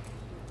 that makes sense.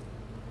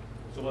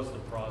 So what's the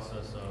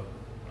process of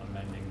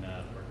amending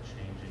that or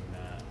changing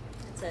that?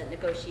 It's a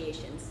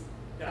negotiations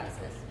Yeah.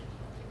 process.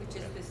 Which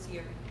is this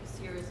year. This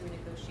year is a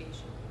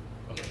negotiation.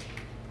 Okay.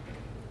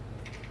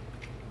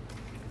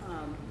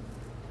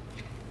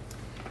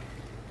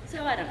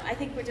 So I don't know, I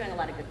think we're doing a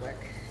lot of good work,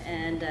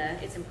 and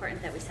it's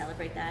important that we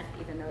celebrate that,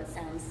 even though it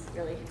sounds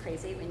really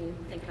crazy when you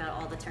think about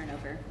all the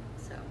turnover,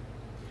 so.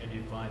 And do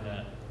you find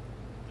that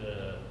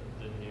the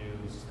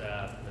new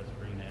staff that's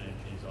bringing the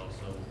energy is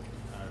also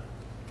kind of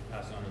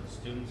passing on to the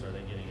students? Are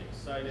they getting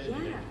excited? Do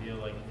Yeah. they feel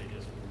like they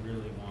just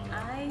really want to?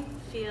 I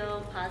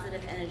feel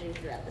positive energy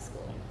throughout the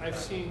school. I've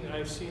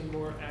seen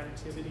more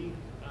activity,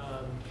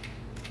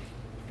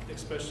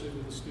 especially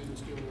with the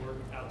students doing work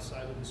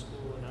outside of the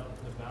school and out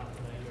and about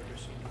than I've ever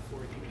seen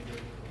before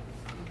here,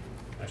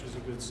 which is a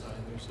good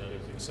sign.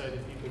 There's excited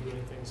people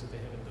doing things that they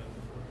haven't done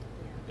before.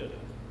 Good.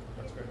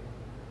 That's great.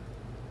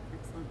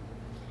 Excellent.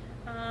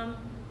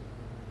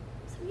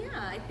 So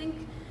yeah, I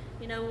think,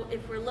 you know,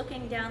 if we're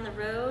looking down the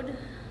road,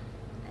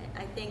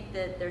 I think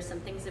that there's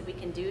some things that we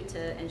can do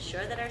to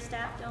ensure that our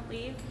staff don't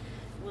leave.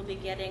 We'll be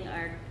getting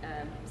our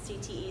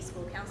CTE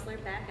school counselor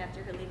back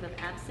after her leave of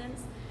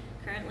absence.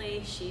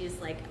 Currently, she's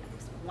like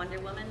Wonder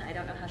Woman. I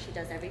don't know how she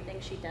does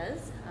everything she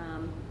does,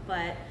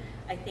 but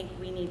I think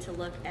we need to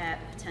look at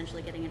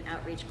potentially getting an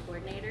outreach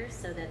coordinator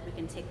so that we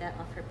can take that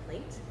off her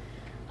plate.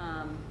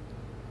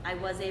 I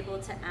was able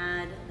to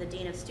add the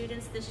Dean of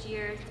Students this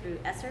year through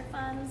ESSER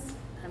funds.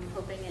 I'm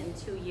hoping in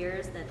 2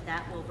 years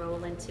that will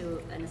roll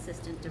into an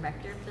assistant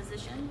director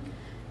position,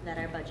 that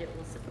our budget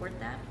will support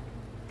that.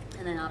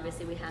 And then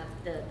obviously we have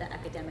the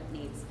academic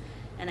needs.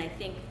 And I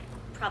think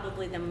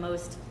probably the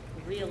most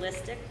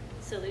realistic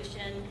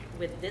solution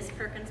with this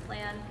Perkins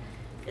plan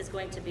is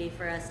going to be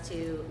for us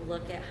to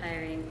look at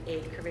hiring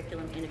a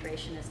curriculum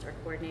integrationist or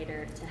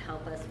coordinator to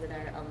help us with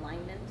our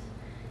alignment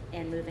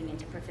and moving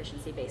into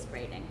proficiency-based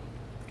grading.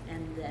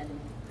 And then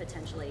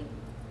potentially,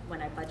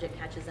 when our budget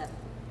catches up,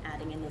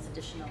 adding in those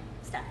additional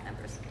staff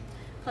members.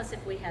 Plus,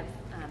 if we have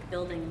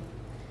building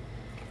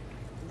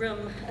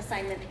room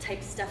assignment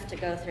type stuff to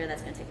go through,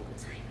 that's going to take a little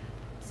time.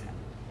 So.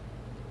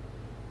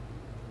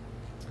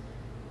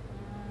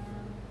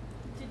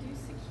 Did you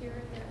secure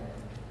the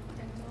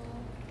dental?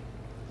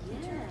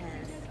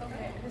 Yes.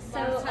 Okay.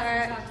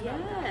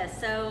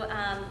 So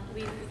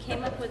we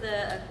came up with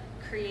a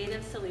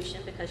creative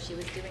solution because she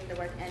was doing the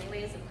work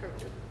anyways of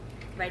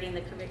writing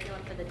the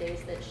curriculum for the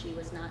days that she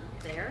was not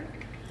there.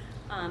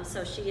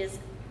 So she is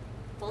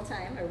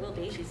full-time, or will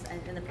be. She's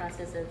in the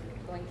process of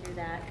going through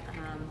that.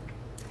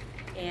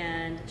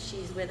 And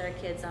she's with our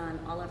kids on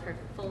all of her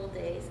full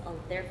days, all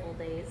of their full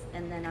days.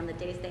 And then on the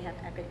days they have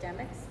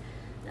academics,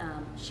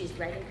 she's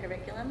writing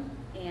curriculum,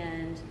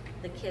 and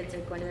the kids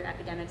are going to their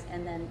academics,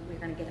 and then we're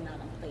going to get them out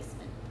on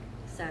placement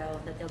so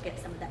that they'll get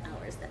some of the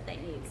hours that they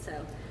need.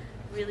 So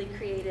really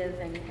creative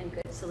and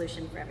good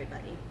solution for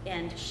everybody.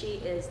 And she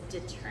is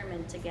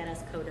determined to get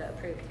us CODA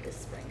approved this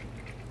spring.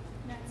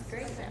 That's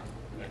Great. So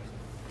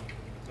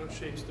What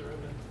shape's the room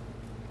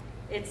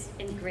in? it's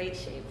in great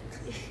shape.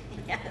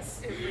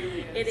 Yes, It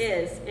really is. it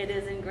is. It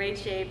is in great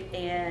shape,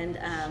 and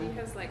She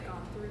has like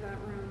gone through that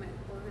room and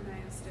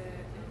organized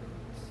it,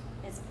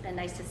 and it's been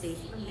nice to see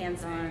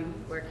hands-on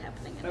work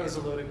happening in That was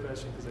a there. loaded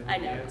question because I I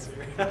knew the know.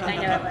 answer. I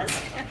know it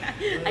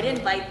was. I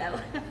didn't bite though.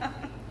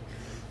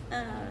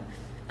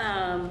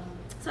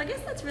 So I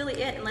guess that's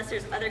really it, unless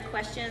there's other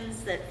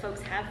questions that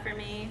folks have for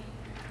me.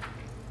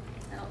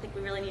 I don't think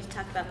we really need to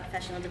talk about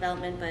professional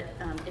development, but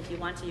if you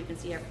want to, you can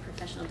see our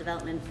professional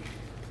development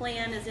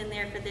plan is in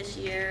there for this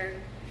year.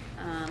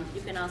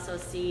 You can also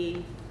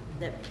see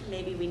that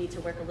maybe we need to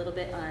work a little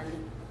bit on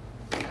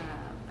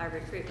our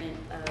recruitment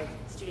of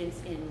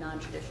students in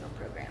non-traditional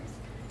programs.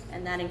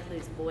 And that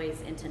includes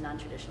boys into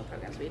non-traditional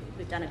programs.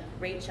 We've done a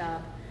great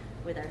job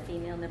with our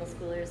female middle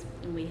schoolers,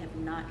 and we have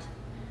not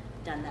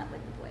done that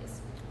with the boys.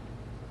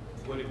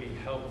 would it be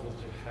helpful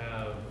to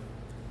have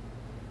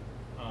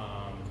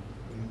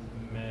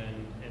men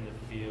in the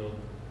field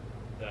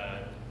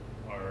that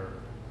are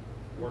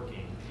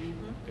working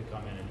to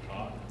come in and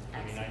talk?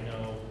 I mean, I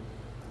know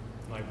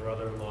my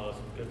brother-in-law's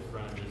good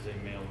friend is a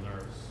male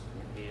nurse.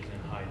 He is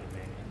in high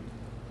demand.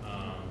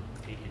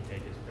 He can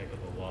take his pick of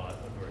a lot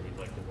of where he'd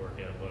like to work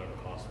at whatever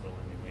hospital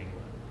in New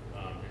England.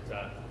 Is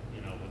that,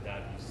 would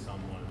that be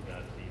someone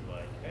that'd be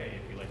like, hey,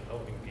 if you like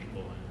helping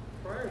people and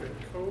Prior to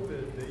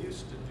COVID, they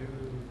used to do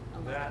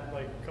that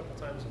like a couple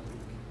times a week.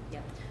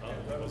 Yep.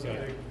 And that was a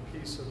big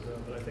piece of the,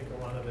 but I think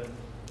a lot of it,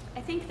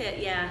 I think that,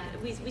 yeah,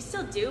 we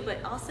still do,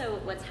 but also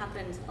what's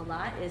happened a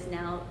lot is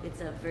now it's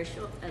a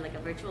virtual, like a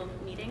virtual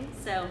meeting.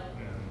 So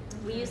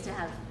we used to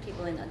have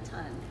people in a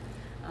ton,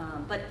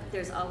 but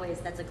there's always,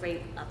 that's a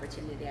great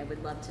opportunity. I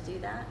would love to do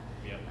that.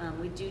 Yep.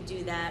 We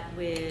do that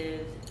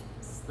with,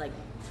 like,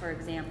 for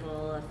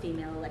example, a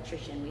female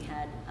electrician we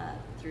had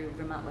through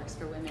Vermont Works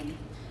for Women,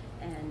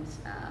 and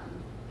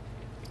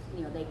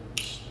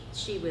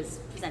she was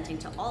presenting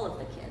to all of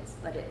the kids,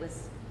 but it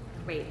was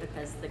great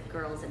because the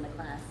girls in the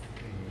class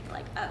were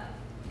like, oh,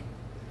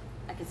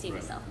 I can see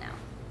myself now.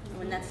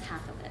 And that's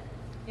half of it.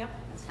 Yep.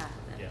 That's half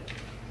of it. yeah.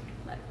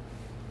 But,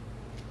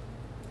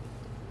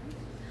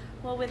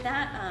 well, with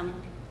that,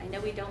 I know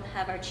we don't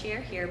have our chair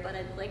here, but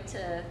I'd like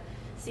to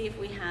see if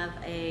we have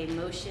a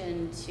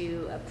motion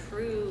to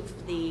approve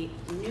the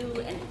new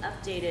and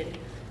updated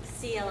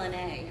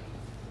CLNA.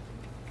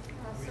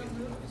 Also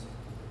moved.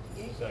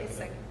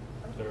 Second.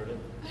 Third.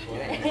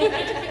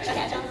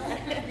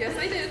 Yes,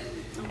 I did.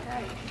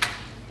 Okay.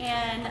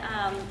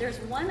 And there's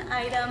one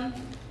item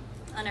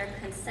on our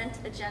consent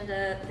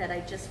agenda that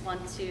I just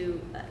want to,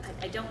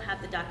 I don't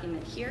have the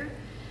document here,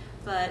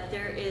 but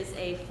there is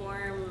a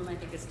form, I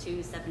think it's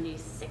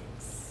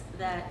 276,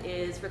 that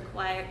is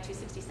required,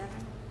 267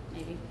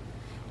 maybe.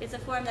 It's a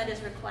form that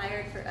is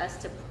required for us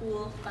to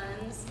pool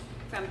funds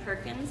from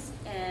Perkins,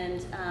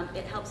 and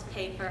it helps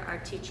pay for our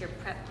teacher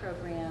prep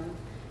program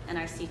and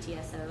our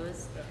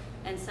CTSOs.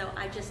 And so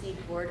I just need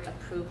board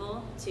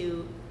approval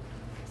to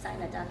sign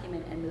that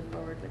document and move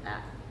forward with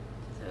that.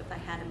 So if I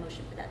had a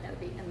motion for that, that would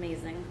be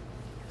amazing.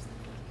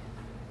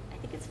 I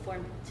think it's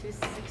form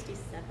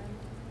 267.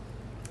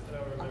 I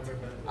don't remember,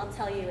 but I'll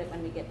tell you it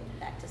when we get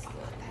back to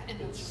school. And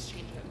we'll just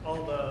change it.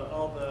 all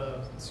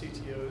the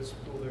CTOs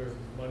pool their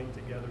money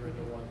together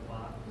into one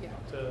pot Yeah.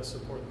 to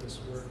support this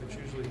work. It's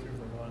usually through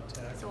Vermont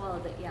Tech. So all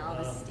of it, yeah, all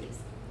the cities.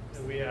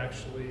 And we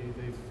actually,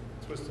 they've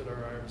twisted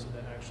our arms into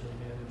actually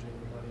managing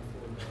the money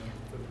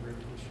for the group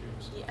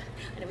issues. Yeah,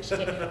 I know we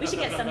should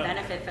get some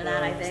benefit for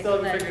that, I think. Still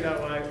but- haven't figured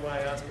out why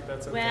I asked, but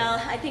that's okay.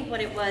 Well, I think what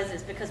it was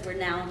is because we're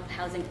now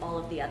housing all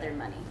of the other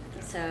money.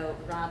 So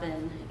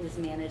Robin is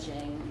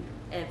managing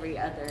every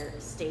other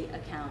state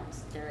account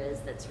there is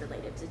that's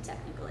related to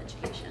technical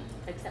education,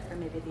 except for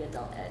maybe the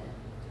adult ed.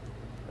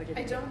 Or did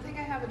I it- don't think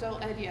I have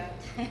adult ed yet.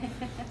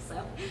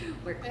 So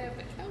we're, I have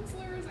the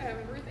counselors, I have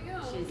everything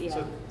else. she's,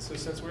 yeah. So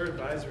since we're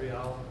advisory,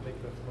 I'll make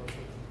the motion.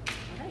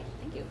 All right,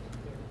 thank you.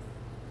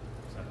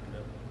 Second.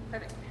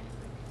 Perfect.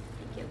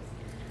 Thank you.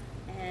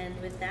 And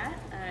with that,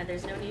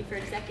 there's no need for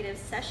executive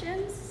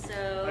sessions,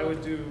 so. I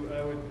would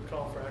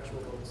call for actual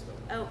votes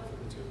though. Oh.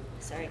 For the two.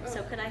 Sorry,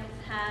 so could I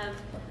have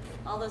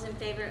all those in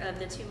favor of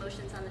the two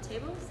motions on the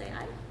table, say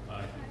aye?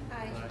 Aye.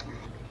 Aye.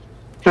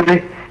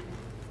 Aye.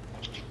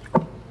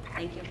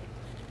 Thank you. Okay,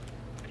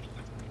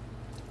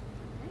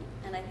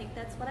 and I think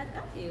that's what I've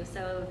got for you.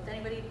 So if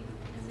anybody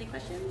has any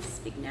questions,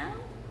 speak now.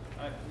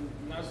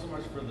 Not so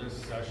much for this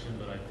session,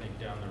 but I think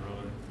down the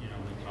road,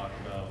 we talked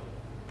about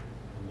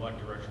what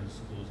direction the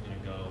school's going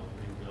to go,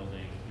 new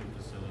building,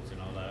 new facilities,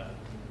 and all that.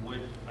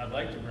 I'd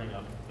like to bring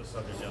up the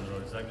subject down the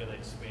road. Is that going to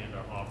expand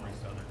our offerings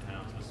to other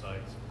towns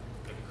besides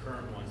the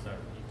current ones that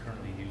we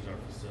currently use our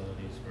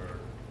facilities for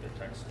the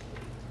tech school?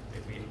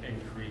 If we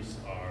increase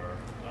our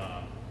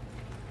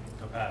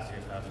capacity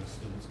of having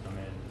students come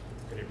in,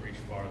 could it reach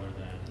farther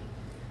than?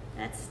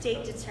 That's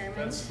state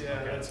determined.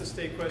 That's a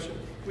state question.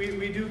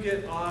 We do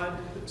get odd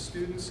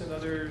students, and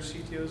other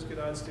CTOs get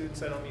odd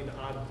students. I don't mean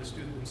odd the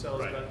student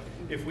themselves, Right. but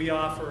if we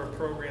offer a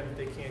program that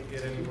they can't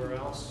get anywhere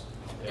else,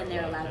 And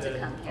they're allowed to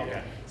come here.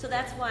 Okay. So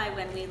that's why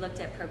when we looked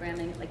at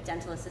programming, like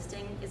dental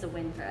assisting is a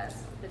win for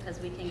us because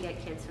we can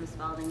get kids from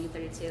Spalding,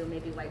 U32,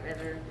 maybe White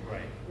River,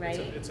 Right. right?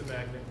 it's a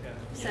magnet,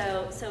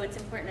 yeah. So it's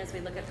important as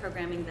we look at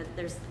programming that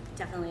there's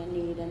definitely a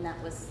need, and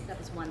that was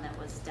one that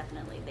was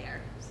definitely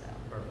there. So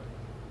Perfect.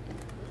 yeah,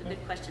 it's a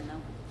good question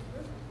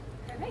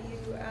though. Have you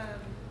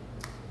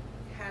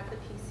had the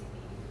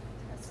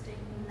PCB testing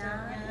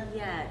done Not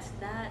yet?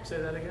 yet.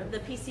 Say that again? The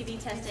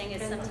PCB tesing is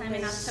been sometime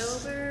in delayed.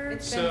 October.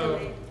 It's been So,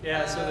 delayed.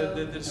 yeah, so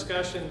the Okay.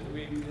 discussion,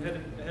 we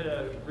had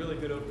a really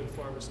good open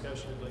forum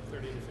discussion with like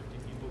 30 to 50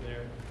 people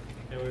there.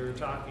 And we were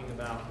talking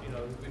about,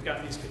 we've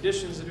got these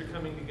conditions that are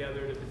coming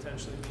together to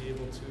potentially be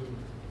able to,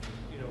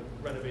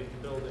 renovate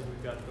the building.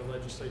 We've got the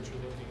legislature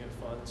looking at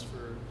funds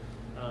for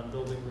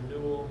building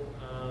renewal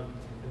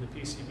and the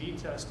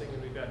PCB testing.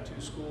 And we've got two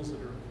schools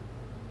that are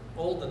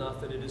old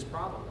enough that it is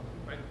probable,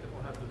 right, that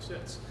we'll have those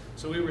hits.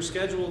 So we were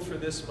scheduled for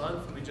this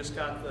month. We just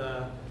got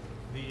the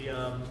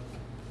the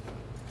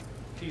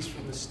piece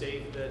from the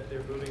state that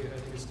they're moving, I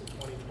think it's to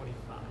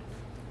 2025.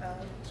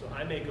 So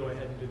I may go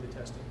ahead and do the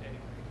testing anyway.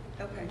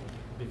 Okay.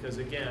 Because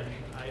again,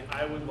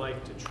 I would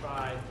like to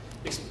try,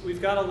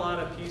 we've got a lot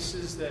of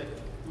pieces that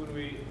when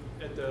we,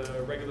 at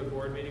the regular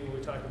board meeting, when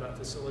we talk about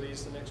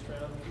facilities the next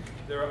round,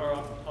 there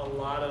are a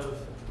lot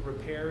of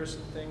repairs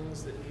and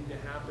things that need to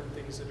happen,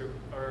 things that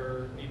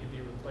need to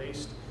be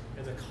replaced,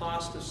 and the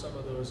cost of some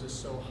of those is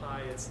so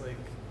high, it's like,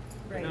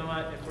 you know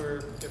what,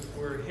 if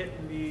we're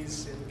hitting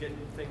these and getting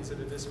things that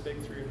are this big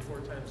 3 and 4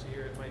 times a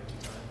year, it might be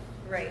time.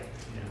 Right.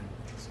 Yeah.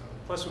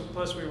 So,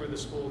 plus we were the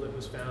school that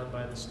was found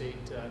by the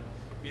state to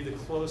be the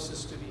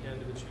closest to the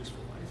end of its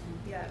useful life.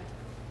 Yeah.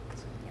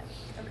 Yeah.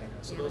 Okay.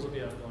 So those will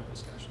be ongoing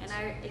discussions.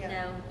 And you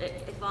know,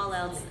 if all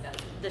else,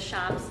 the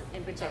shops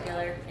in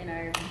particular in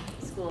our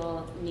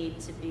school need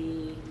to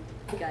be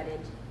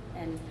gutted.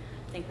 And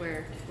I think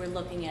we're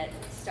looking at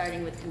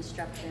starting with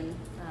construction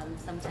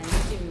sometime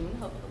soon,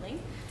 hopefully.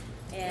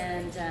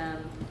 And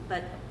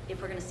but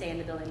if we're going to stay in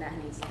the building, that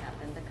needs to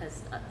happen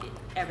because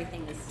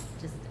everything is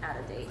just out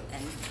of date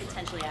and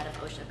potentially out of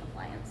OSHA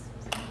compliance.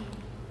 So.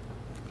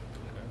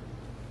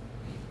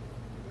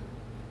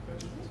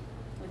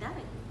 With that,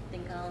 I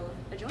think I'll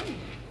adjourn.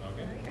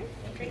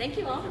 Okay. Thank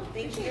you all.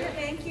 Thank you.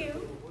 Thank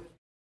you.